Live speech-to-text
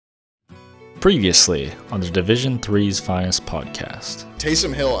Previously on the Division III's Finest podcast.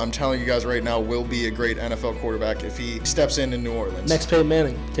 Taysom Hill, I'm telling you guys right now, will be a great NFL quarterback if he steps in New Orleans. Next Peyton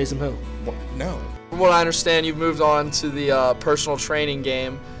Manning, Taysom Hill. No. From what I understand, you've moved on to the personal training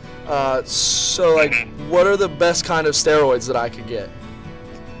game. What are the best kind of steroids that I could get?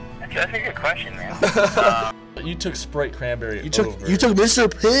 That's a good question, man. You took Sprite cranberry. You took Mr.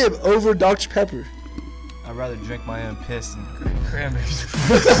 Pibb over Dr. Pepper. I'd rather drink my own piss than cranberries.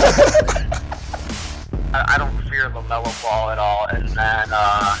 I don't fear LaMelo Ball at all, and then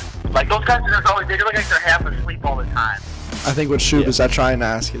those guys they look like they're half asleep all the time. I think what Shub is trying to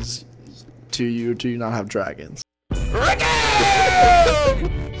ask is, do you not have dragons? Yeah,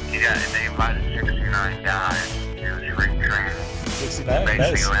 and they invited 69 guys to spring training. 69?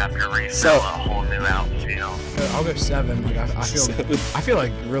 Basically, you'll have to resell a whole new outfield. I'll go 7. Like I feel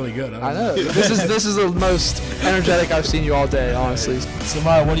like really good. I know. This is the most energetic I've seen you all day, honestly. So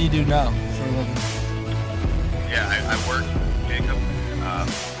Maya, what do you do now for a living? Yeah, I work Jacob.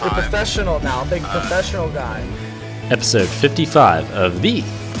 You're professional now, big professional guy. Episode 55 of the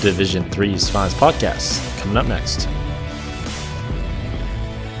Division III's Finest podcast. Coming up next.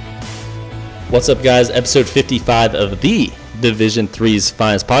 What's up, guys? Episode 55 of the Division III's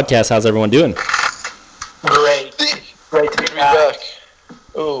Finest podcast. How's everyone doing? Great to be back.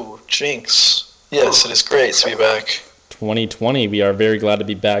 Oh, jinx. Yes, it is great to be back. 2020. We are very glad to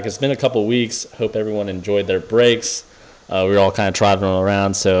be back. It's been a couple weeks. Hope everyone enjoyed their breaks. We were all kind of traveling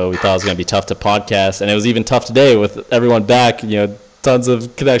around, so we thought it was going to be tough to podcast. And it was even tough today with everyone back. You know, tons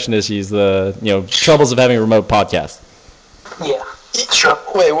of connection issues. The troubles of having a remote podcast. Yeah. Sure.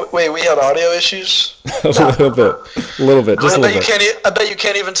 Wait. We had audio issues. a little bit. Just a little bit. I bet you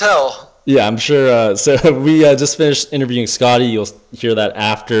can't even tell. Yeah, I'm sure. So we just finished interviewing Scotty. You'll hear that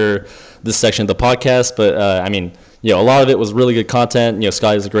after this section of the podcast. But a lot of it was really good content.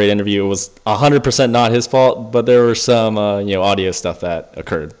 Scotty's a great interview. It was 100% not his fault, but there were some, audio stuff that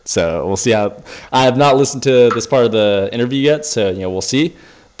occurred. So we'll see how. I have not listened to this part of the interview yet, so we'll see.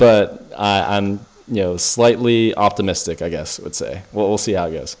 But I'm slightly optimistic, I guess I would say. We'll see how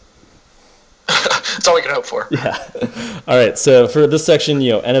it goes. That's all we can hope for. Yeah. All right. So for this section,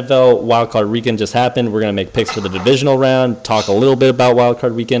 NFL Wildcard Weekend just happened. We're gonna make picks for the Divisional Round, talk a little bit about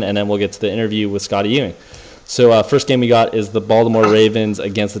Wildcard Weekend, and then we'll get to the interview with Scotty Ewing. So first game we got is the Baltimore Ravens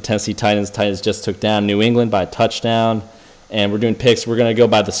against the Tennessee Titans. Titans just took down New England by a touchdown, and we're doing picks. We're going to go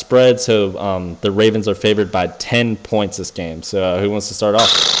by the spread, so the Ravens are favored by 10 points this game. So who wants to start off?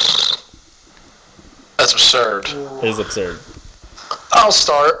 That's absurd. It is absurd. I'll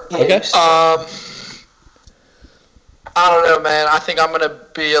start. Okay. I don't know, man. I think I'm going to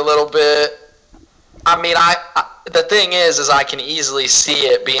be a little bit – the thing is I can easily see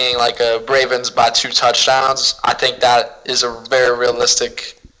it being like a Ravens by 2 touchdowns. I think that is a very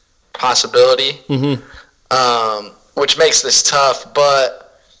realistic possibility, which makes this tough.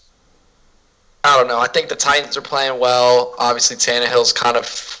 But I don't know. I think the Titans are playing well. Obviously, Tannehill's kind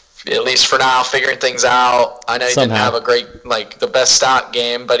of, at least for now, figuring things out. I know he didn't have a great, the best stat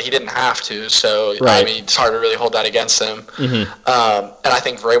game, but he didn't have to. So, right. It's hard to really hold that against him. And I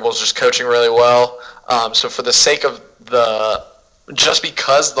think Vrabel's just coaching really well. So for the sake of just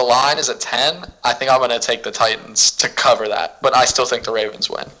because the line is at 10, I think I'm going to take the Titans to cover that. But I still think the Ravens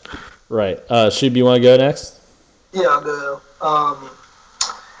win. Right. Shub, you want to go next? Yeah, I'll go.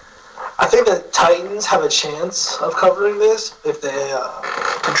 I think the Titans have a chance of covering this if they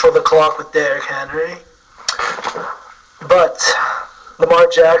control the clock with Derrick Henry. But Lamar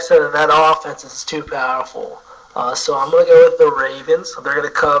Jackson and that offense is too powerful. So I'm going to go with the Ravens. They're going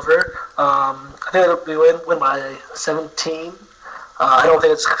to cover. I think they'll win by 17. I don't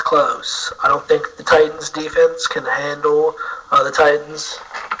think it's close. I don't think the Titans' defense can handle the Titans.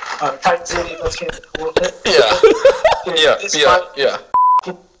 Titans' defense can handle it. Yeah.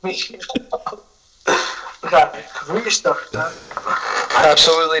 Okay, restart that.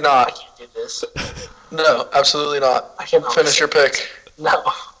 Absolutely not. I can't do this. No, absolutely not. I cannot. Finish your pick. No.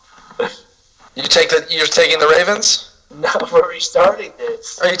 You're taking the Ravens? No, we're restarting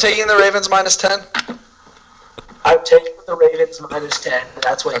this. Are you taking the Ravens minus 10? I'm taking the Ravens minus 10.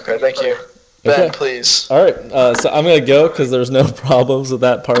 That's what. Okay, thank you. Ben, please. All right, so I'm going to go because there's no problems with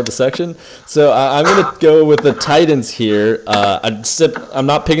that part of the section. So I'm going to go with the Titans here. I'm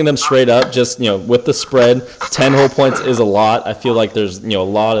not picking them straight up, just, with the spread. 10 whole points is a lot. I feel like there's, a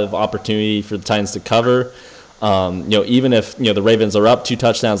lot of opportunity for the Titans to cover. Even if, the Ravens are up 2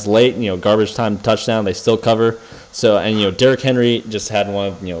 touchdowns late, garbage time touchdown, they still cover. So, and, Derrick Henry just had one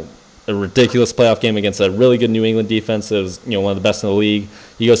of, a ridiculous playoff game against a really good New England defense. It was, one of the best in the league.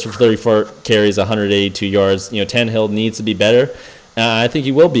 He goes for 34 carries, 182 yards. Tannehill needs to be better. I think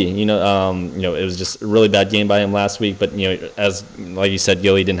he will be. It was just a really bad game by him last week, but as like you said,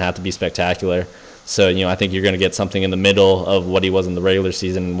 Gilly didn't have to be spectacular. So I think you're going to get something in the middle of what he was in the regular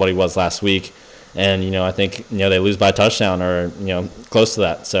season and what he was last week. And I think they lose by a touchdown or close to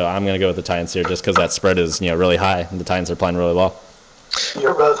that. So I'm going to go with the Titans here just because that spread is really high and the Titans are playing really well.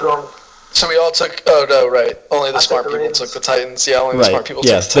 You're both wrong. So we all took. Oh no, right. Only the smart people took the Titans. Yeah, only the smart people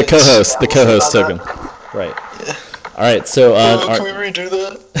took the Titans. The co-host took them. Right. Yeah. All right. So can we redo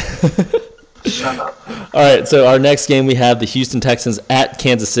that? Shut up. All right. So our next game we have the Houston Texans at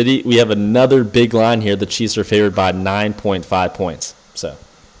Kansas City. We have another big line here. The Chiefs are favored by 9.5 points. So.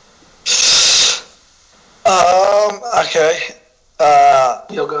 Okay.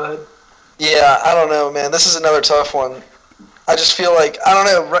 You'll go ahead. Yeah, I don't know, man. This is another tough one. I just feel like I don't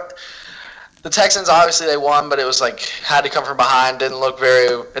know. The Texans obviously they won, but it was like had to come from behind. Didn't look very.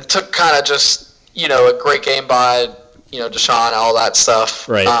 It took kind of just a great game by Deshaun, all that stuff.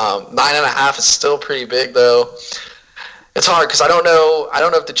 Right. 9.5 is still pretty big though. It's hard because I don't know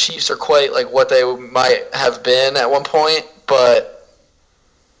if the Chiefs are quite like what they might have been at one point, but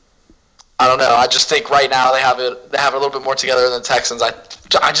I don't know. I just think right now they have a little bit more together than the Texans.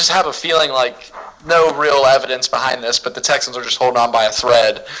 I just have a feeling like no real evidence behind this, but the Texans are just holding on by a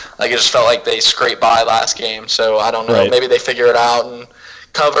thread. Like it just felt like they scraped by last game. So I don't know. Right. Maybe they figure it out and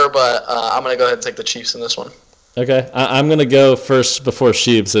cover, but I'm going to go ahead and take the Chiefs in this one. Okay, I'm going to go first before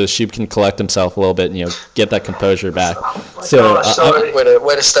Sheep so Sheep can collect himself a little bit and get that composure back.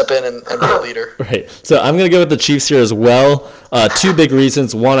 Way to step in and be a leader. Right. So I'm going to go with the Chiefs here as well. Two big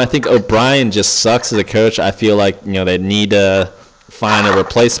reasons. One, I think O'Brien just sucks as a coach. I feel like they need to find a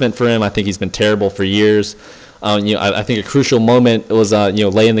replacement for him. I think he's been terrible for years. I think a crucial moment was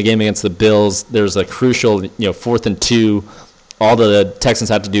late in the game against the Bills. There was a crucial 4th and 2. All the Texans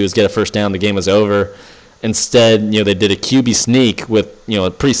had to do was get a first down. The game was over. Instead, they did a QB sneak with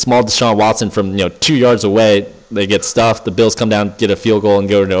a pretty small Deshaun Watson from 2 yards away. They get stuffed. The Bills come down, get a field goal, and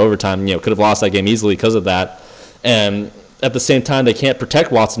go into overtime. Could have lost that game easily because of that. And at the same time, they can't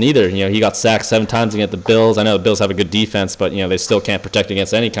protect Watson either. He got sacked 7 times against the Bills. I know the Bills have a good defense, but they still can't protect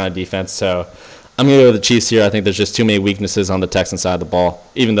against any kind of defense. So I'm going to go with the Chiefs here. I think there's just too many weaknesses on the Texan side of the ball,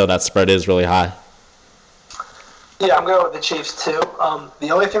 even though that spread is really high. Yeah, I'm going with the Chiefs too.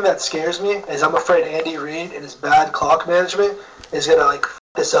 The only thing that scares me is I'm afraid Andy Reid and his bad clock management is gonna f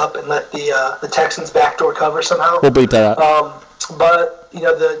this up and let the Texans backdoor cover somehow. We'll beat that out. But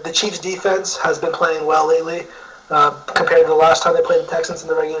the Chiefs defense has been playing well lately compared to the last time they played the Texans in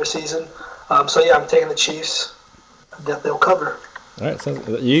the regular season. So yeah, I'm taking the Chiefs. That they'll cover. All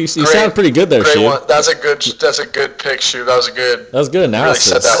right, you sound pretty good there, Shu. That's a good pick, Shu. That was good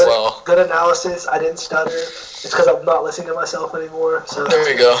analysis. Really said that well. Good analysis. I didn't stutter. It's because I'm not listening to myself anymore. So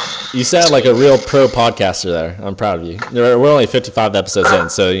there you go. You sound like a real pro podcaster there. I'm proud of you. We're only 55 episodes in,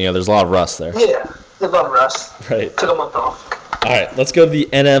 so there's a lot of rust there. Yeah, there's a lot of rust. Right. Took a month off. All right, let's go to the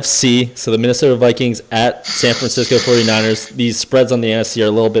NFC. So the Minnesota Vikings at San Francisco 49ers. These spreads on the NFC are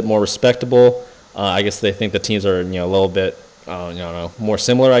a little bit more respectable. I guess they think the teams are a little bit more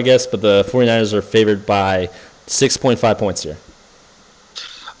similar, I guess. But the 49ers are favored by 6.5 points here.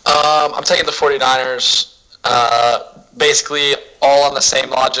 I'm taking the 49ers. Basically, all on the same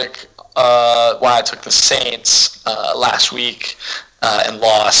logic why I took the Saints last week and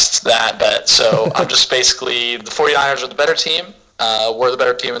lost that bet. So I'm just basically the 49ers are the better team. We're the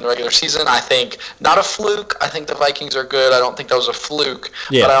better team in the regular season. I think not a fluke. I think the Vikings are good. I don't think that was a fluke.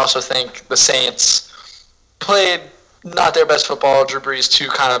 Yeah. But I also think the Saints played not their best football. Drew Brees, 2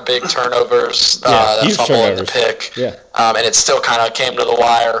 kind of big turnovers. That fumble and the pick. Yeah. And it still kind of came to the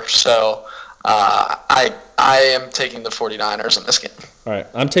wire. So I am taking the 49ers in this game. All right.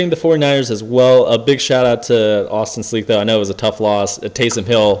 I'm taking the 49ers as well. A big shout out to Austin Sleek, though. I know it was a tough loss. Taysom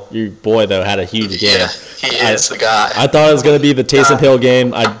Hill, your boy, though, had a huge game. Yeah, he is the guy. I thought it was going to be the Taysom Hill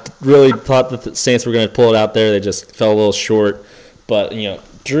game. I really thought that the Saints were going to pull it out there. They just fell a little short. But,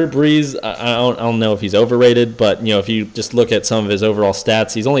 Drew Brees, I don't know if he's overrated, but if you just look at some of his overall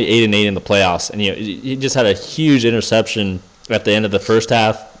stats, he's only 8-8 in the playoffs, and he just had a huge interception at the end of the first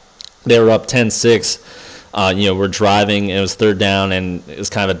half. They were up 10-6. We're driving, and it was 3rd down, and it was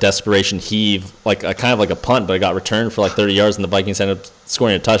kind of a desperation heave, kind of like a punt, but it got returned for 30 yards, and the Vikings ended up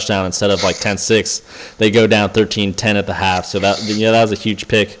scoring a touchdown instead of 10-6. They go down 13-10 at the half, so that was a huge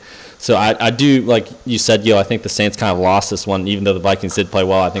pick. So I do, like you said, I think the Saints kind of lost this one, even though the Vikings did play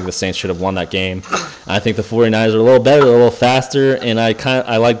well. I think the Saints should have won that game. I think the 49ers are a little better, a little faster, and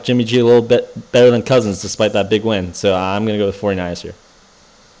I like Jimmy G a little bit better than Cousins despite that big win. So I'm going to go with 49ers here.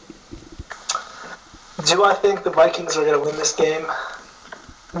 Do I think the Vikings are going to win this game?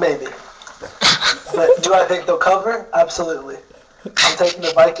 Maybe. But do I think they'll cover? Absolutely. I'm taking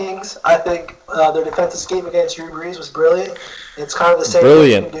the Vikings. I think their defensive scheme against Drew Brees was brilliant. It's kind of the same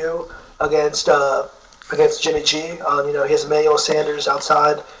thing you can do against Jimmy G. He has Emmanuel Sanders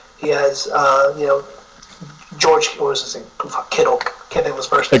outside. He has George, what was his name? Kittle. Can't think of his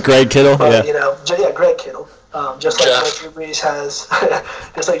first name. Greg Kittle. But, Greg Kittle. Just like Drew Brees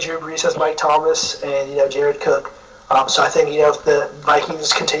has Mike Thomas and Jared Cook. So I think if the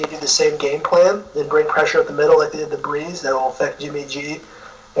Vikings continue to do the same game plan and bring pressure up the middle like they did the Breeze, that will affect Jimmy G.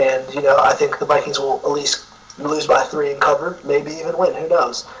 And I think the Vikings will at least lose by 3 and cover, maybe even win. Who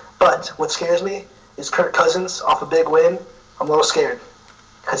knows? But what scares me is Kirk Cousins off a big win. I'm a little scared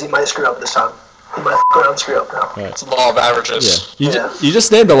because he might screw up this time. He might f*** around and screw up now. Right. It's the law of averages. Yeah. You just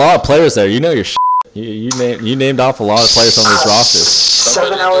named a lot of players there. You know your shit. You named off a lot of players on this roster.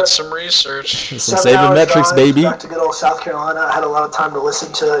 Somebody did some research. Some saving metrics, baby. Back to good old South Carolina. I had a lot of time to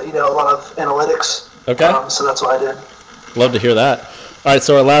listen to a lot of analytics. Okay. So that's what I did. Love to hear that. All right,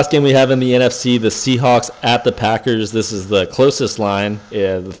 so our last game we have in the NFC, the Seahawks at the Packers. This is the closest line.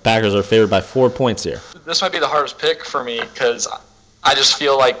 Yeah, the Packers are favored by 4 points here. This might be the hardest pick for me because I just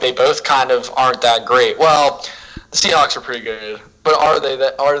feel like they both kind of aren't that great. Well, the Seahawks are pretty good, but are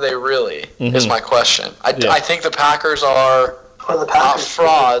they really? Is my question. I think the Packers are not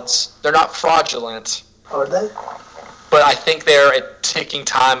frauds. They're not fraudulent. Are they? But I think they're a ticking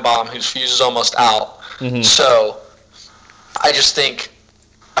time bomb whose fuse is almost out. So I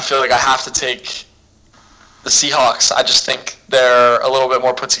feel like I have to take the Seahawks. I just think they're a little bit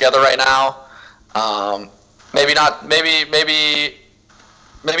more put together right now. Maybe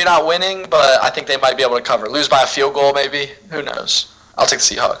not winning, but I think they might be able to cover. Lose by a field goal, maybe. Who knows? I'll take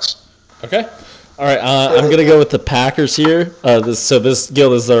the Seahawks. Okay. All right. I'm going to go with the Packers here. This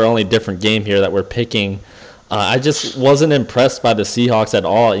is our only different game here that we're picking. I just wasn't impressed by the Seahawks at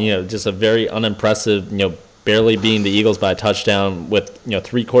all. Just a very unimpressive, barely beating the Eagles by a touchdown with,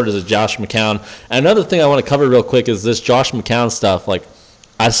 3/4 of Josh McCown. And another thing I want to cover real quick is this Josh McCown stuff. Like,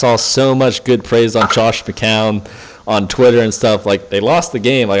 I saw so much good praise on Josh McCown on Twitter and stuff. Like, they lost the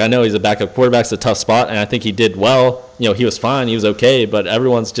game. Like, I know he's a backup quarterback. It's a tough spot, and I think he did well. He was fine. He was okay, but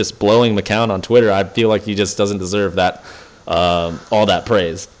everyone's just blowing McCown on Twitter. I feel like he just doesn't deserve that all that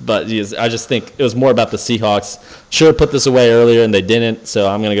praise. But I just think it was more about the Seahawks. Should have put this away earlier, and they didn't, so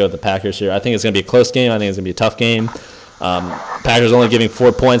I'm going to go with the Packers here. I think it's going to be a close game. I think it's going to be a tough game. Packers only giving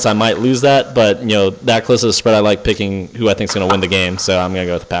 4 points. I might lose that, but, that close to the spread, I like picking who I think is going to win the game, so I'm going to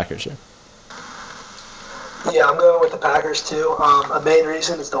go with the Packers here. Yeah, I'm going with the Packers, too. A main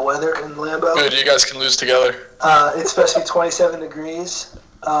reason is the weather in Lambeau. Good, you guys can lose together. It's supposed to be 27 degrees,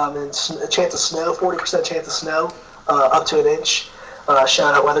 and a chance of snow, 40% chance of snow, up to an inch.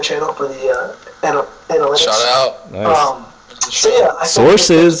 Shout out Weather Channel for the analytics. Shout out. Nice. I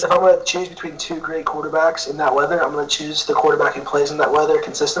Sources. If I'm going to choose between 2 great quarterbacks in that weather, I'm going to choose the quarterback who plays in that weather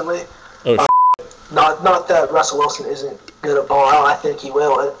consistently. Not that Russell Wilson isn't going to ball out. I think he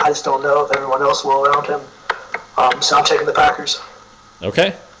will. I just don't know if everyone else will around him. So I'm taking the Packers.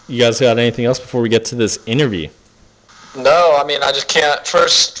 Okay. You guys got anything else before we get to this interview? No, I mean, I just can't.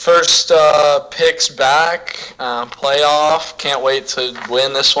 First picks back, playoff. Can't wait to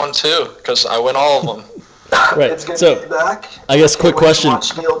win this one, too, because I win all of them. Right. It's good to be back. I guess quick question.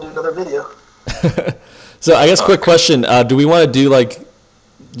 Watch Neil do another video. So I guess quick question. Do we want to do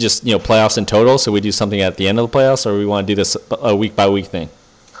just playoffs in total? So we do something at the end of the playoffs, or we want to do this a week by week thing?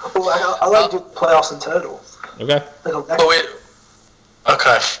 Well, I like to do playoffs in total. Okay.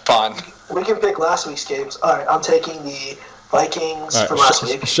 Okay, fine. We can pick last week's games. All right, I'm taking the Vikings from last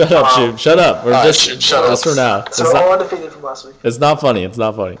week. Shut up, Shoot. Shut up. We're shut up. Just for now. So we're all undefeated from last week. It's not funny. All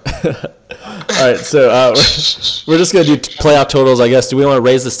right, so we're just going to do playoff totals, I guess. Do we want to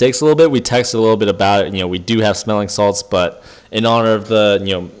raise the stakes a little bit? We texted a little bit about it. We do have smelling salts, but in honor of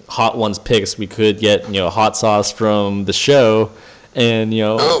the, hot ones picks, we could get, hot sauce from the show and,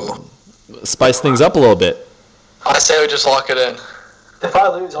 spice things up a little bit. I say we just lock it in. If I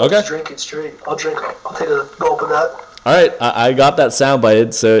lose, I'll just drink it straight. I'll take a gulp of that. All right, I got that sound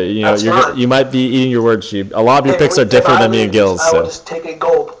bited, so you might be eating your words, Sheep. A lot of your picks are different than me and Gil's. I will just take a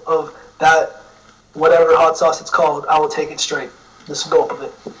gulp of that, whatever hot sauce it's called. I will take it straight, just a gulp of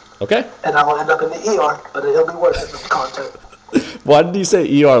it. Okay. And I will end up in the ER, but it'll be worth it for the content. Why did you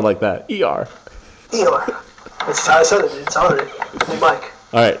say ER like that? ER. That's how I said it. It's already. Hey, Mike.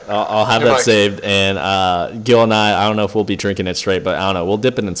 All right, I'll have that saved, and Gil and I don't know if we'll be drinking it straight, but I don't know. We'll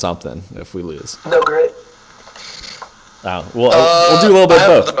dip it in something if we lose. No grit. We'll do a little bit of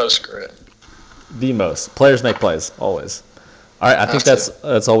both. The most grit. The most. Players make plays, always. All right, I think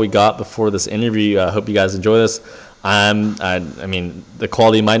that's all we got before this interview. I hope you guys enjoy this. I mean, the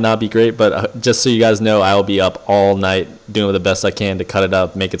quality might not be great, but just so you guys know, I will be up all night doing the best I can to cut it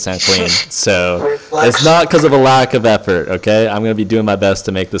up, make it sound clean. So it's not because of a lack of effort, okay? I'm going to be doing my best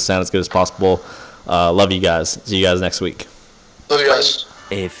to make this sound as good as possible. Love you guys. See you guys next week. Love you guys.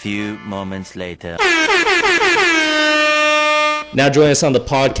 A few moments later. Now joining us on the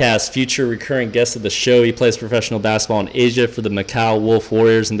podcast, future recurring guest of the show. He plays professional basketball in Asia for the Macau Wolf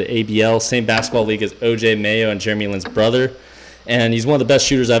Warriors in the ABL, same basketball league as OJ Mayo and Jeremy Lin's brother. And he's one of the best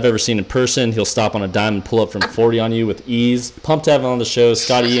shooters I've ever seen in person. He'll stop on a dime and pull up from 40 on you with ease. Pumped to have him on the show.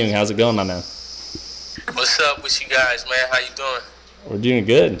 Scotty Ewing, how's it going, my man? What's up with you guys, man? How you doing? We're doing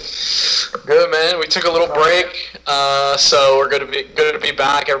good. Good, man. We took a little break, so we're good to be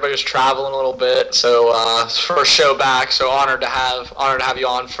back. Everybody was traveling a little bit, so first show back. So honored to have you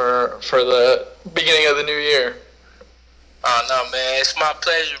on for the beginning of the new year. Oh no, man, it's my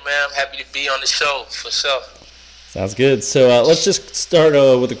pleasure, man. I'm happy to be on the show for sure. Sounds good. So let's just start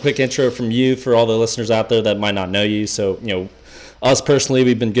with a quick intro from you for all the listeners out there that might not know you. So us personally,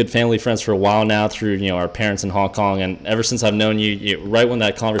 we've been good family friends for a while now through our parents in Hong Kong, and ever since I've known you, right when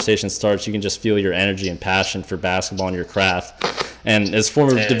that conversation starts, you can just feel your energy and passion for basketball and your craft. And as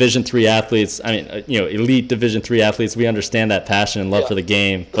former Division III athletes, elite Division III athletes, we understand that passion and love for the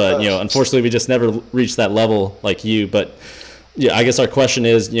game. But unfortunately, we just never reached that level like you. But I guess our question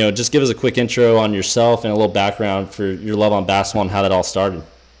is, just give us a quick intro on yourself and a little background for your love on basketball and how that all started.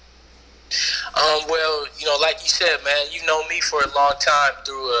 Well, like you said, man, you know me for a long time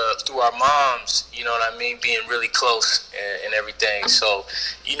through our moms, you know what I mean, being really close and everything. So,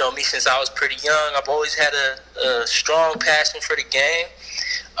 me since I was pretty young, I've always had a strong passion for the game.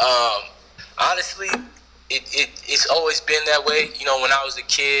 Honestly, it's always been that way. When I was a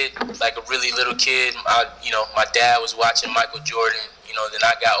kid, like a really little kid, my dad was watching Michael Jordan. Then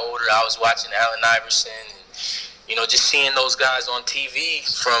I got older, I was watching Allen Iverson. And, just seeing those guys on TV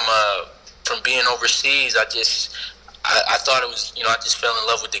from being overseas, I thought it was, I just fell in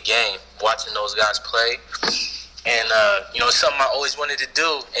love with the game, watching those guys play. And, it's something I always wanted to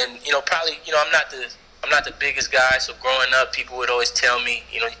do. And, probably, I'm not the biggest guy, so growing up, people would always tell me,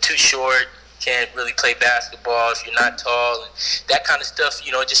 you're too short, can't really play basketball if you're not tall, and that kind of stuff,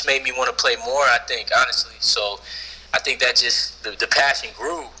 it just made me want to play more, I think, honestly. So I think that just, the passion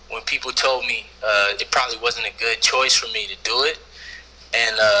grew when people told me it probably wasn't a good choice for me to do it.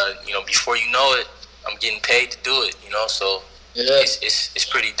 And, before you know it, I'm getting paid to do it, so it's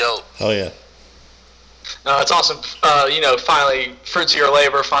pretty dope. Oh, yeah. No, it's awesome. Finally, fruits of your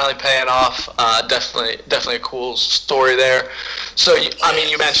labor finally paying off. Definitely a cool story there. So, you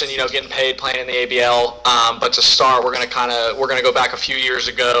mentioned, getting paid playing in the ABL. But to start, we're gonna go back a few years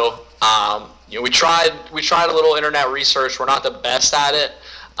ago. We tried a little internet research. We're not the best at it.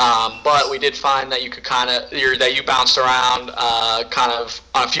 But we did find that you bounced around kind of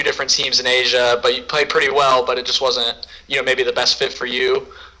on a few different teams in Asia, but you played pretty well, but it just wasn't, maybe the best fit for you.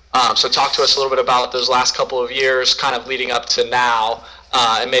 So talk to us a little bit about those last couple of years kind of leading up to now,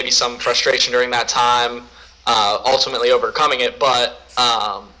 and maybe some frustration during that time, ultimately overcoming it, but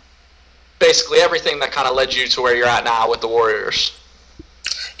basically everything that kind of led you to where you're at now with the Warriors.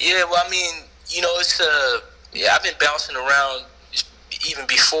 Yeah, well, I've been bouncing around even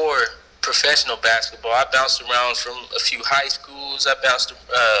before professional basketball. I bounced around from a few high schools. I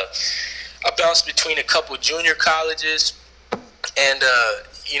bounced between a couple junior colleges, and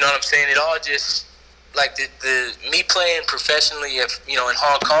you know what I'm saying. It all just like the me playing professionally, in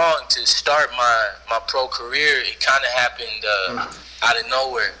Hong Kong to start my pro career. It kind of happened out of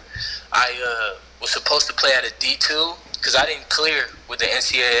nowhere. I was supposed to play at a D2 because I didn't clear with the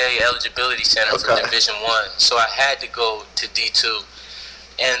NCAA eligibility center for Division I, so I had to go to D2.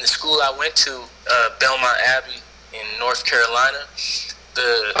 And the school I went to, Belmont Abbey in North Carolina,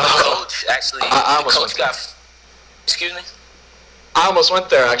 the coach actually, excuse me? I almost went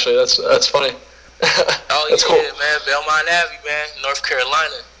there, actually. That's funny. Oh, that's cool. Man. Belmont Abbey, man, North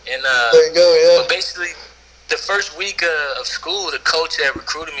Carolina. And there you go, yeah. But basically, the first week of school, the coach that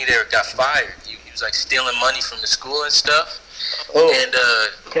recruited me there got fired. He was like stealing money from the school and stuff. And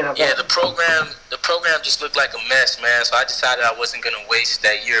the program just looked like a mess, man. So I decided I wasn't gonna waste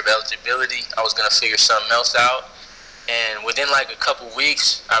that year of eligibility. I was gonna figure something else out. And within like a couple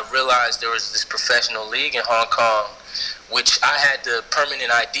weeks, I realized there was this professional league in Hong Kong, which I had the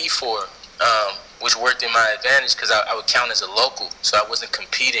permanent ID for, which worked in my advantage because I would count as a local, so I wasn't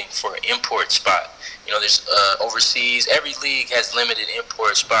competing for an import spot. There's overseas, every league has limited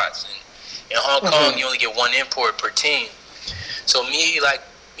import spots. And in Hong Kong, you only get one import per team. So me,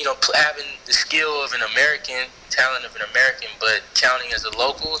 having the skill of an American, talent of an American, but counting as a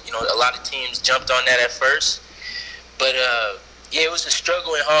local, a lot of teams jumped on that at first. But yeah, it was a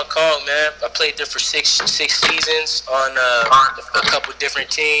struggle in Hong Kong, man. I played there for six seasons on a couple different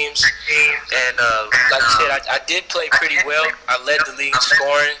teams, and like I said, I did play pretty well. I led the league in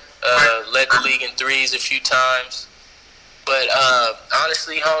scoring, led the league in threes a few times. But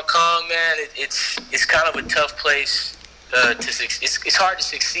honestly, Hong Kong, man, it's kind of a tough place it's hard to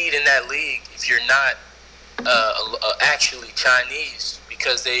succeed in that league if you're not actually Chinese,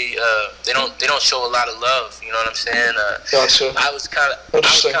 because they don't show a lot of love. You know what I'm saying? Gotcha. I was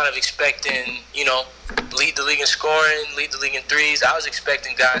kind of expecting, you know, lead the league in scoring, lead the league in threes. I was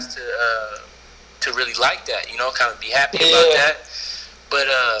expecting guys to really like that, you know, kind of be happy about that. But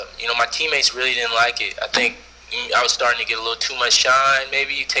you know, my teammates really didn't like it. I think I was starting to get a little too much shine,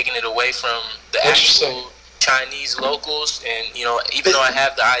 maybe taking it away from the actual Chinese locals. And you know, even though I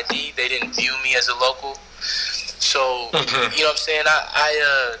have the ID, they didn't view me as a local. So you know what I'm saying?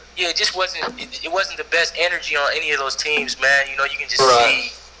 Yeah, it just wasn't. It wasn't the best energy on any of those teams, man. You know, you can just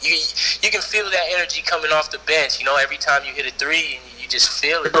see. You can feel that energy coming off the bench. You know, every time you hit a three, and you just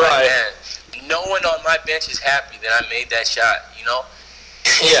feel it. Right. Like, man, no one on my bench is happy that I made that shot. You know.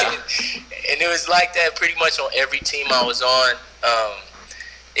 Yeah. And it was like that pretty much on every team I was on.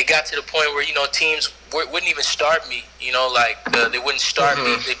 It got to the point where, you know, teams wouldn't even start me. You know, like they wouldn't start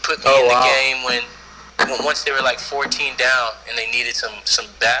me. They put me in the game when once they were like 14 down and they needed some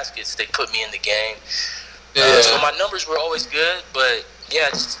baskets. They put me in the game. So my numbers were always good, but yeah,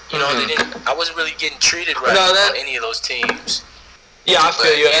 just, you know, they didn't. I wasn't really getting treated right on any of those teams. Yeah, I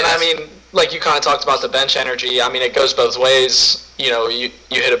feel you, and I mean, like you kind of talked about the bench energy. I mean, it goes both ways. You know, you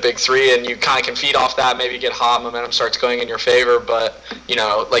hit a big three, and you kind of can feed off that. Maybe get hot, momentum starts going in your favor. But you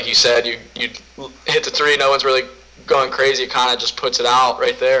know, like you said, you hit the three, no one's really going crazy. It kind of just puts it out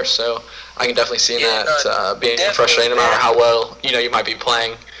right there. So I can definitely see that being frustrating, no matter how well you know you might be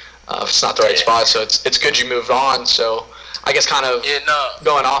playing. If it's not the right spot, so it's good you moved on. So I guess kind of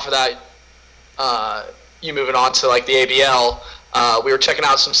going off of that, you moving on to like the ABL. We were checking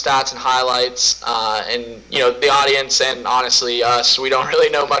out some stats and highlights, and you know, the audience and honestly us, we don't really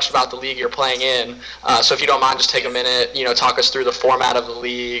know much about the league you're playing in. So if you don't mind, just take a minute, you know, talk us through the format of the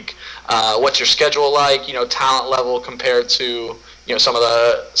league. What's your schedule like? You know, talent level compared to, you know, some of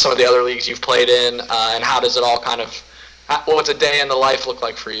the other leagues you've played in, and how does it all kind of, what's a day in the life look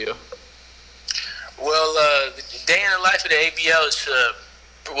like for you? Well, the day in the life of the ABL is,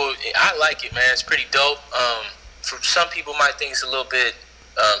 well, I like it, man. It's pretty dope. For some people might think it's a little bit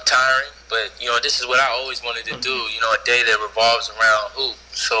tiring, but you know, this is what I always wanted to do. You know, a day that revolves around hoop.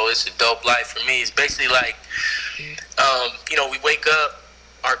 So it's a dope life for me. It's basically like, you know, we wake up.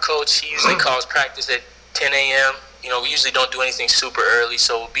 Our coach, he usually calls practice at 10 a.m. You know, we usually don't do anything super early,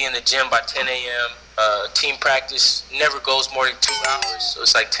 so we'll be in the gym by 10 a.m. Team practice never goes more than 2 hours, so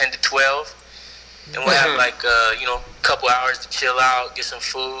it's like 10 to 12. And we'll have like, you know, a couple hours to chill out, get some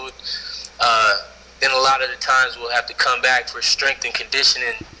food. Then a lot of the times we'll have to come back for strength and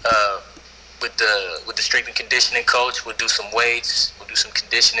conditioning with the strength and conditioning coach. We'll do some weights, we'll do some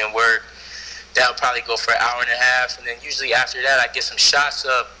conditioning work. That'll probably go for an hour and a half, and then usually after that I get some shots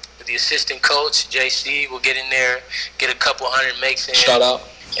up with the assistant coach, JC. We'll get in there, get a couple hundred makes in. Shout out.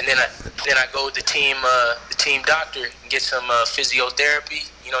 And then I go with the team doctor and get some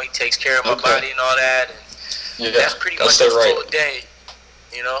physiotherapy. You know, he takes care of my body and all that. And that's pretty much a full day,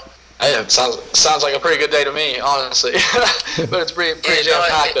 you know. Yeah, it sounds like a pretty good day to me, honestly. But it's pretty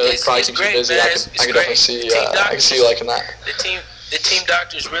jam-packed. It probably keeps you busy. I can definitely see. I can see you liking that. The team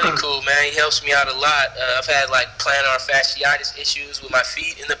doctor is really cool, man. He helps me out a lot. I've had like plantar fasciitis issues with my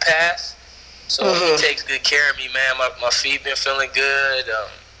feet in the past, so he takes good care of me, man. My feet been feeling good.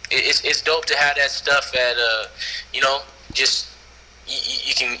 It's dope to have that stuff at you know, just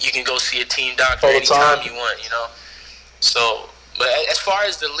you can go see a team doctor anytime you want, you know. So. But as far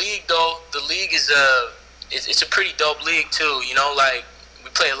as the league, though, the league is it's a pretty dope league too. You know, like we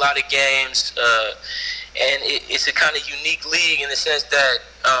play a lot of games, and it's a kind of unique league in the sense that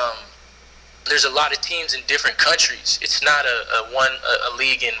there's a lot of teams in different countries. It's not a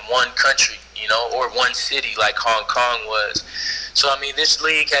league in one country, you know, or one city like Hong Kong was. So I mean, this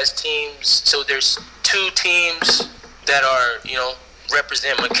league has teams. So there's 2 teams that are, you know,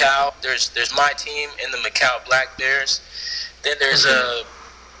 represent Macau. There's my team and the Macau Black Bears. Then there's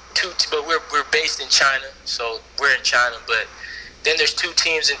but we're based in China, so we're in China. But then there's 2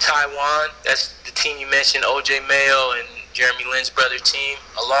 teams in Taiwan. That's the team you mentioned, OJ Mayo and Jeremy Lin's brother team,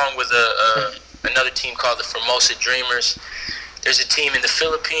 along with another team called the Formosa Dreamers. There's a team in the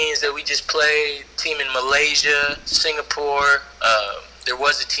Philippines that we just played. Team in Malaysia, Singapore. There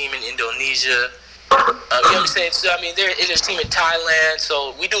was a team in Indonesia. You know what I'm saying? So I mean, there's a team in Thailand.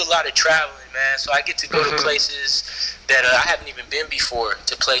 So we do a lot of traveling. man. So I get to go to places that I haven't even been before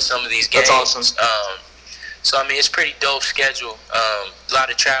to play some of these games. That's awesome. So I mean, it's pretty dope schedule. A lot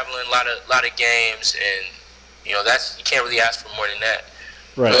of traveling, a lot of games, and you can't really ask for more than that.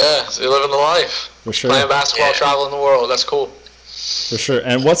 Right. Yeah, so you're living the life. For sure. Playing basketball, traveling the world. That's cool. For sure.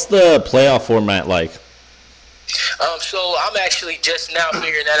 And what's the playoff format like? So I'm actually just now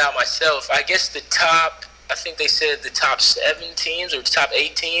figuring that out myself. I guess I think they said the top 7 teams or the top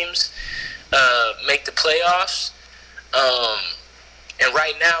 8 teams make the playoffs. And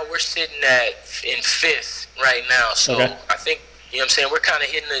right now we're sitting in 5th right now. So okay. I think, you know what I'm saying, we're kind of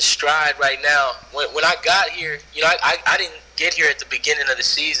hitting a stride right now. When I got here, I didn't get here at the beginning of the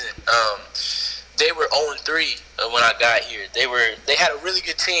season. They were 0-3 when I got here. They had a really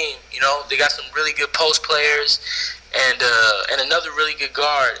good team. They got some really good post players and another really good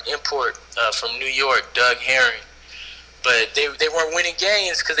guard import from New York, Doug Herring. But they weren't winning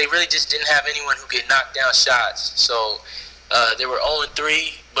games because they really just didn't have anyone who could knock down shots. So they were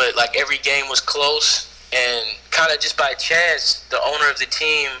 0-3, but like every game was close. And kind of just by chance, the owner of the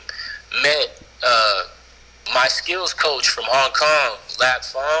team met my skills coach from Hong Kong, Lap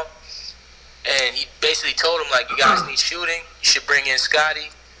Fong. And he basically told him, like, you guys need shooting. You should bring in Scotty.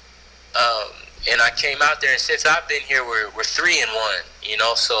 And I came out there, and since I've been here, we're 3-1.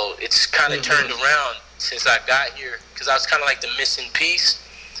 So it's kind of turned around since I got here because I was kind of like the missing piece.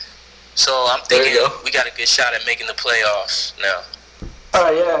 So I'm thinking we got a good shot at making the playoffs now. All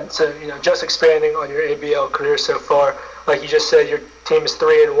right, yeah. So just expanding on your ABL career so far, like you just said, your team is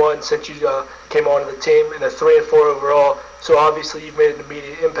 3-1 since you came onto the team, and a 3-4 overall. So obviously you've made an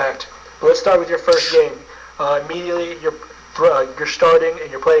immediate impact. Let's start with your first game. Immediately, you're starting and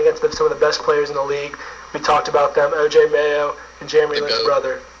you're playing against some of the best players in the league. We talked about them, O.J. Mayo and Jeremy Lin's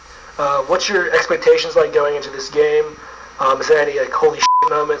brother. What's your expectations like going into this game? Is there any holy shit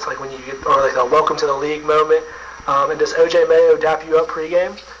moments like when you get, or like a welcome to the league moment? And does O.J. Mayo dap you up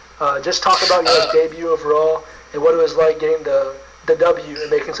pregame? Just talk about your debut overall and what it was like getting the W and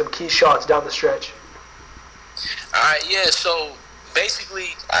making some key shots down the stretch. All right, yeah. So basically,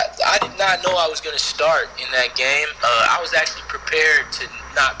 I did not know I was going to start in that game. I was actually prepared to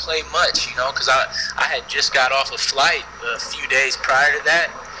not play much, because I had just got off a flight a few days prior to that.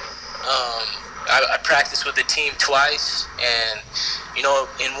 I practiced with the team twice, and,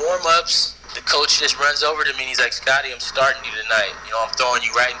 in warm-ups, the coach just runs over to me and he's like, Scotty, I'm starting you tonight. I'm throwing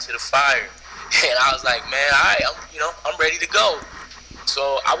you right into the fire. And I was like, man, I'm ready to go.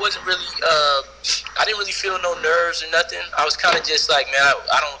 So I wasn't really, I didn't really feel no nerves or nothing. I was kind of just like, man,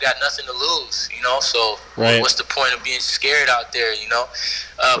 I don't got nothing to lose, So what's the point of being scared out there,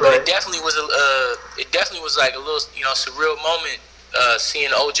 But it definitely was like a little, surreal moment seeing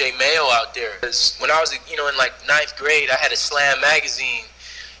O.J. Mayo out there. When I was, in like 9th grade, I had a Slam magazine,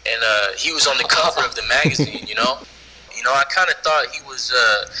 and he was on the cover of the magazine, I kind of thought he was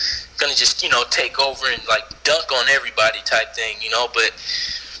gonna just take over and like dunk on everybody type thing, but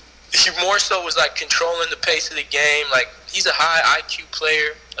he more so was like controlling the pace of the game. Like, he's a high IQ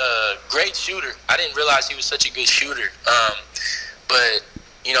player, great shooter. I didn't realize he was such a good shooter, but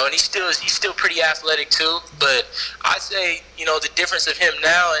and he's still pretty athletic too. But I'd say the difference of him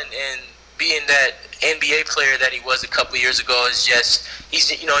now and being that NBA player that he was a couple years ago is just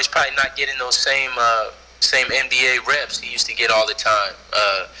he's probably not getting those same NBA reps he used to get all the time.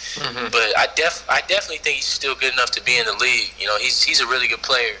 But I definitely think he's still good enough to be in the league. He's a really good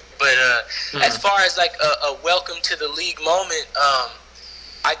player. But as far as like a welcome to the league moment,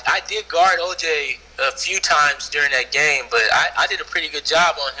 I did guard OJ a few times during that game, but I did a pretty good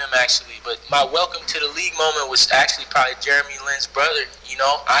job on him actually. But my welcome to the league moment was actually probably Jeremy Lin's brother.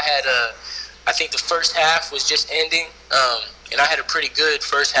 I think the first half was just ending, and I had a pretty good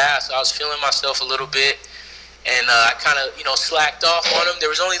first half, so I was feeling myself a little bit. And I kind of, slacked off on him. There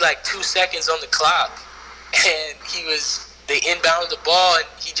was only like 2 seconds on the clock, and they inbounded the ball, and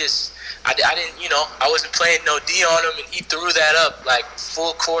he just, I didn't, I wasn't playing no D on him, and he threw that up like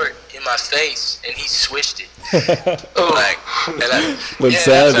full court in my face, and he switched it.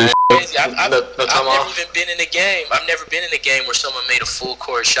 Savage. Crazy. I've never even been in a game. I've never been in a game where someone made a full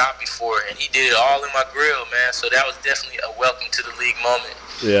court shot before, and he did it all in my grill, man. So that was definitely a welcome to the league moment.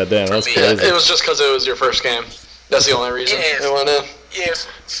 Yeah, damn, that's crazy. It was just because it was your first game. That's the only reason it went in. Yeah,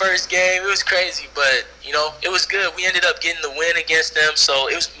 first game, it was crazy, but, it was good. We ended up getting the win against them, so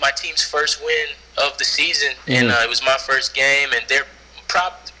it was my team's first win of the season, and it was my first game, and they're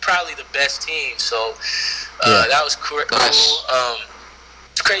probably the best team, so that was cool. Nice.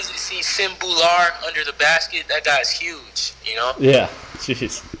 It's crazy to see Sim Bular under the basket. That guy's huge, Yeah.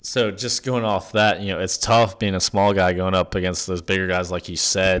 Jeez. So just going off that, it's tough being a small guy going up against those bigger guys, like you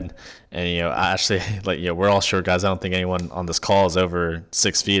said. And, actually, we're all short guys. I don't think anyone on this call is over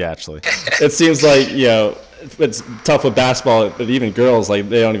 6 feet, actually. It seems like, it's tough with basketball, but even girls, they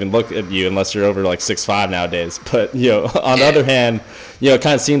don't even look at you unless you're over 6'5" nowadays. But, on the other hand, it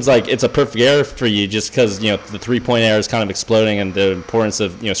kind of seems like it's a perfect era for you just because, the three-point era is kind of exploding and the importance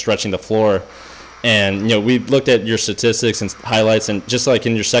of, stretching the floor. And, we looked at your statistics and highlights, and just like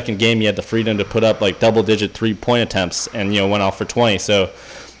in your second game, you had the freedom to put up double-digit three-point attempts and, went off for 20. So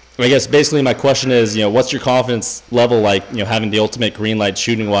I guess basically my question is, what's your confidence level having the ultimate green light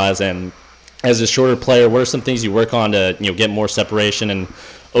shooting-wise? And as a shorter player, what are some things you work on to, get more separation and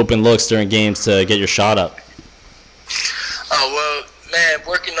open looks during games to get your shot up? Oh, well, man,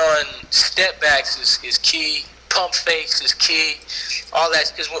 working on step backs is key. Pump fakes is key. All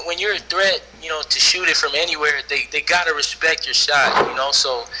that, because when you're a threat, to shoot it from anywhere, they gotta respect your shot,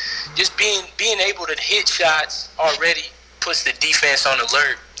 So just being able to hit shots already puts the defense on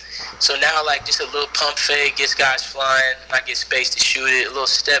alert. So now, just a little pump fake gets guys flying. I get space to shoot it. A little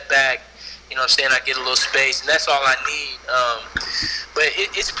step back, I get a little space, and that's all I need. But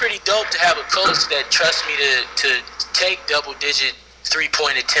it's pretty dope to have a coach that trusts me to take double-digit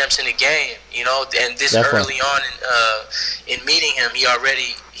three-point attempts in a game, and this Definitely. early on in meeting him, he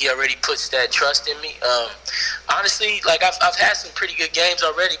already puts that trust in me. Honestly, I've had some pretty good games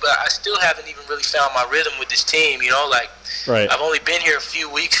already, but I still haven't even really found my rhythm with this team, Right. I've only been here a few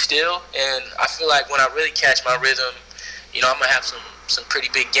weeks still, and I feel like when I really catch my rhythm, I'm gonna have some pretty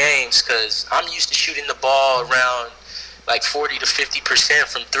big games because I'm used to shooting the ball around 40 to 50%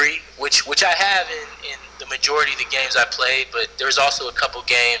 from three, which I have in the majority of the games I played, but there's also a couple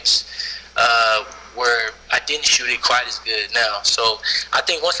games where I didn't shoot it quite as good now. So I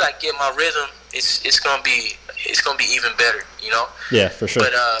think once I get my rhythm, it's gonna be even better, Yeah, for sure.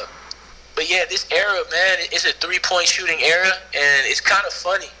 But yeah, this era, man, it's a three-point shooting era, and it's kind of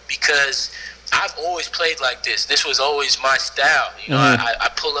funny because I've always played like this. This was always my style. I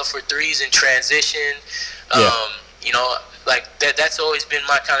pull up for threes in transition. That's always been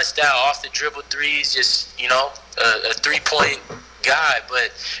my kind of style. Off the dribble threes, just, a three-point guy.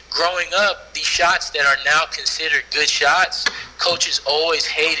 But growing up, these shots that are now considered good shots, coaches always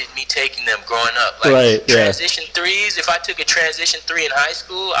hated me taking them growing up. Transition threes, if I took a transition three in high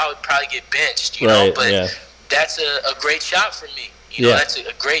school, I would probably get benched, But that's a great shot for me. That's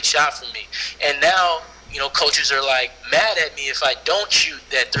a great shot for me. And now, coaches are mad at me if I don't shoot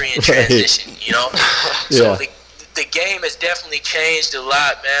that three in transition, So the game has definitely changed a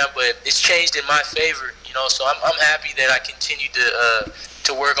lot, man, but it's changed in my favor, so I'm happy that I continue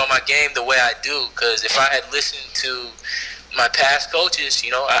to work on my game the way I do, because if I had listened to my past coaches,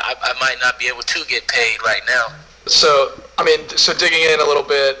 I might not be able to get paid right now. So digging in a little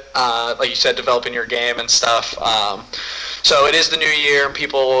bit, like you said, developing your game and stuff. So it is the new year, and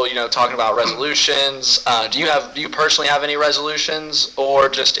people, talking about resolutions. Do you personally have any resolutions, or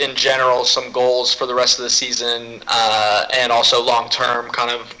just in general some goals for the rest of the season, and also long term, kind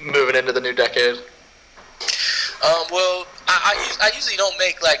of moving into the new decade? Well, I usually don't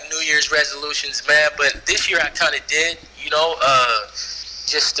make New Year's resolutions, man, but this year I kind of did. You know what I'm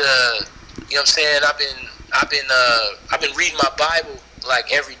saying? I've been reading my Bible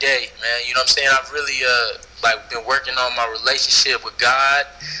every day, man. You know what I'm saying? I've really been working on my relationship with God,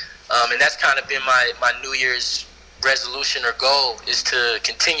 and that's kind of been my New Year's resolution or goal, is to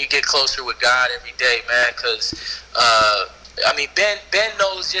continue to get closer with God every day, man. Because Ben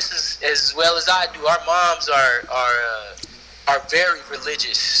knows just as well as I do. Our moms are very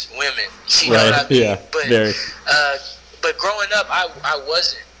religious women. You know what I mean? Yeah, but very. But growing up, I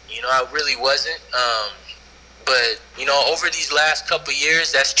wasn't. I really wasn't. But over these last couple of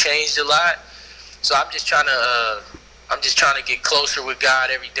years, that's changed a lot. So I'm just trying to get closer with God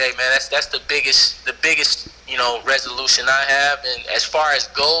every day, man. That's the biggest resolution I have. And as far as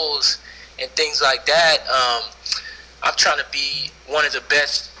goals and things like that, I'm trying to be one of the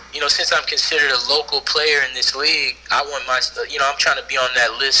best. Since I'm considered a local player in this league, I'm trying to be on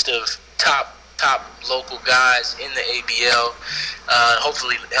that list of top local guys in the ABL.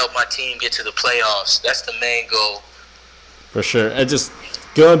 Hopefully help my team get to the playoffs. That's the main goal. For sure. And just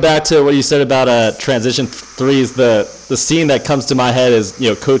going back to what you said about transition threes, the scene that comes to my head is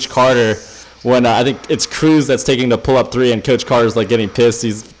Coach Carter, when I think it's Cruz that's taking the pull-up three, and Coach Carter's getting pissed.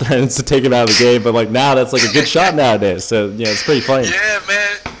 He's threatens to take him out of the game, but now that's a good shot nowadays. So it's pretty funny. Yeah,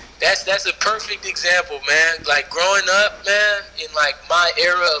 man. That's a perfect example, man. Growing up, man, in my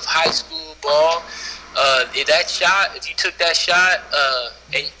era of high school ball, if you took that shot,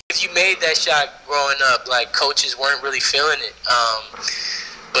 and if you made that shot growing up, like, coaches weren't really feeling it.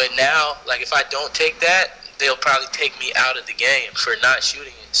 But now, like, if I don't take that, they'll probably take me out of the game for not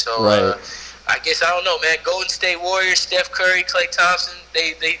shooting it. So I guess, I don't know, man. Golden State Warriors, Steph Curry, Klay Thompson,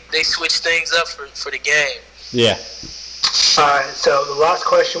 they switch things up for the game. Yeah. All right, so the last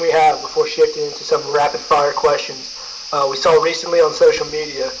question we have before shifting into some rapid-fire questions. We saw recently on social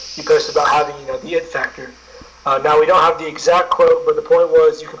media you posted about having, the it factor. Now, we don't have the exact quote, but the point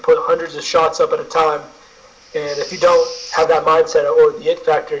was you can put hundreds of shots up at a time, and if you don't have that mindset or the it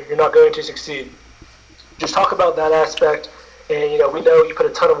factor, you're not going to succeed. Just talk about that aspect, and, we know you put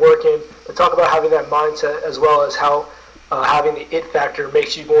a ton of work in, but talk about having that mindset as well as how having the it factor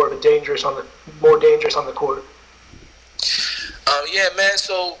makes you more dangerous on the court. Yeah, man,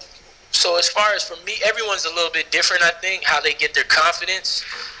 so as far as for me, everyone's a little bit different, I think, how they get their confidence.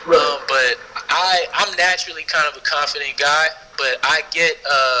 Right. But I'm naturally kind of a confident guy, but I get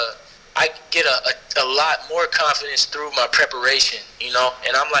a lot more confidence through my preparation, and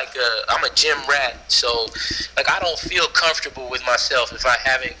I'm a gym rat, so like I don't feel comfortable with myself if I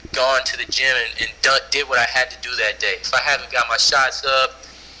haven't gone to the gym and did what I had to do that day. If I haven't got my shots up,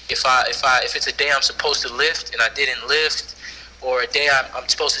 if it's a day I'm supposed to lift and I didn't lift, or a day I'm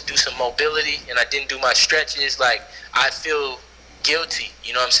supposed to do some mobility and I didn't do my stretches, like I feel guilty,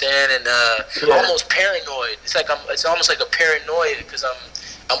 you know what I'm saying? And almost paranoid. It's almost like a paranoia because I'm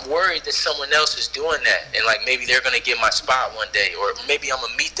worried that someone else is doing that, and like maybe they're gonna get my spot one day, or maybe I'm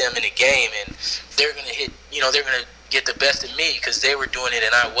gonna meet them in a game and they're gonna hit, they're gonna get the best of me because they were doing it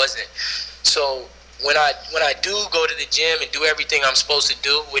and I wasn't. So when I do go to the gym and do everything I'm supposed to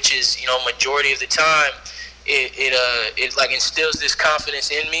do, which is majority of the time, it like instills this confidence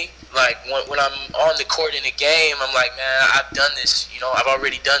in me. Like when I'm on the court in a game, I'm like, man, I've done this. I've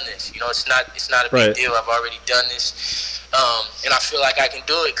already done this. It's not a big deal. I've already done this, and I feel like I can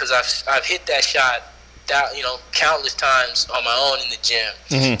do it because I've hit that shot, countless times on my own in the gym.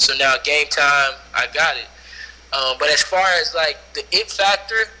 Mm-hmm. So now game time, I got it. But as far as like the it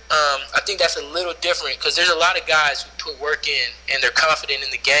factor, I think that's a little different because there's a lot of guys who put work in and they're confident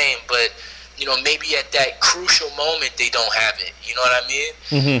in the game, but maybe at that crucial moment they don't have it. You know what I mean?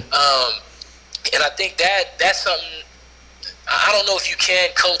 Mm-hmm. And I think that's something. I don't know if you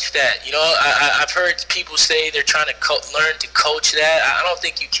can coach that. I've heard people say they're trying to learn to coach that. I don't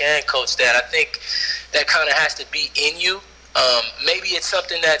think you can coach that. I think that kind of has to be in you. Maybe it's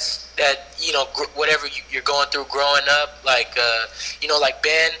something that whatever you're going through growing up, like like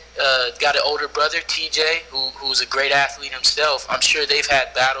Ben got an older brother, TJ, who's a great athlete himself. I'm sure they've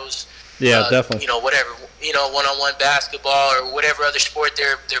had battles. Yeah, definitely. Whatever, one-on-one basketball or whatever other sport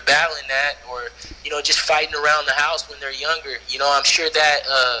they're battling at, or just fighting around the house when they're younger. I'm sure that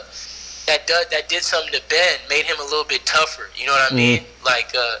did something to Ben, made him a little bit tougher. You know what I mean?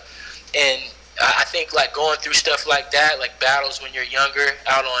 Like, and I think like going through stuff like that, like battles when you're younger,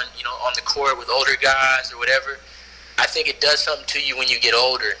 out on on the court with older guys or whatever. I think it does something to you when you get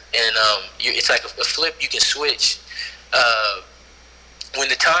older, and it's like a flip you can switch. When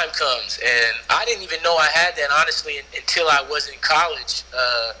the time comes, and I didn't even know I had that honestly until I was in college,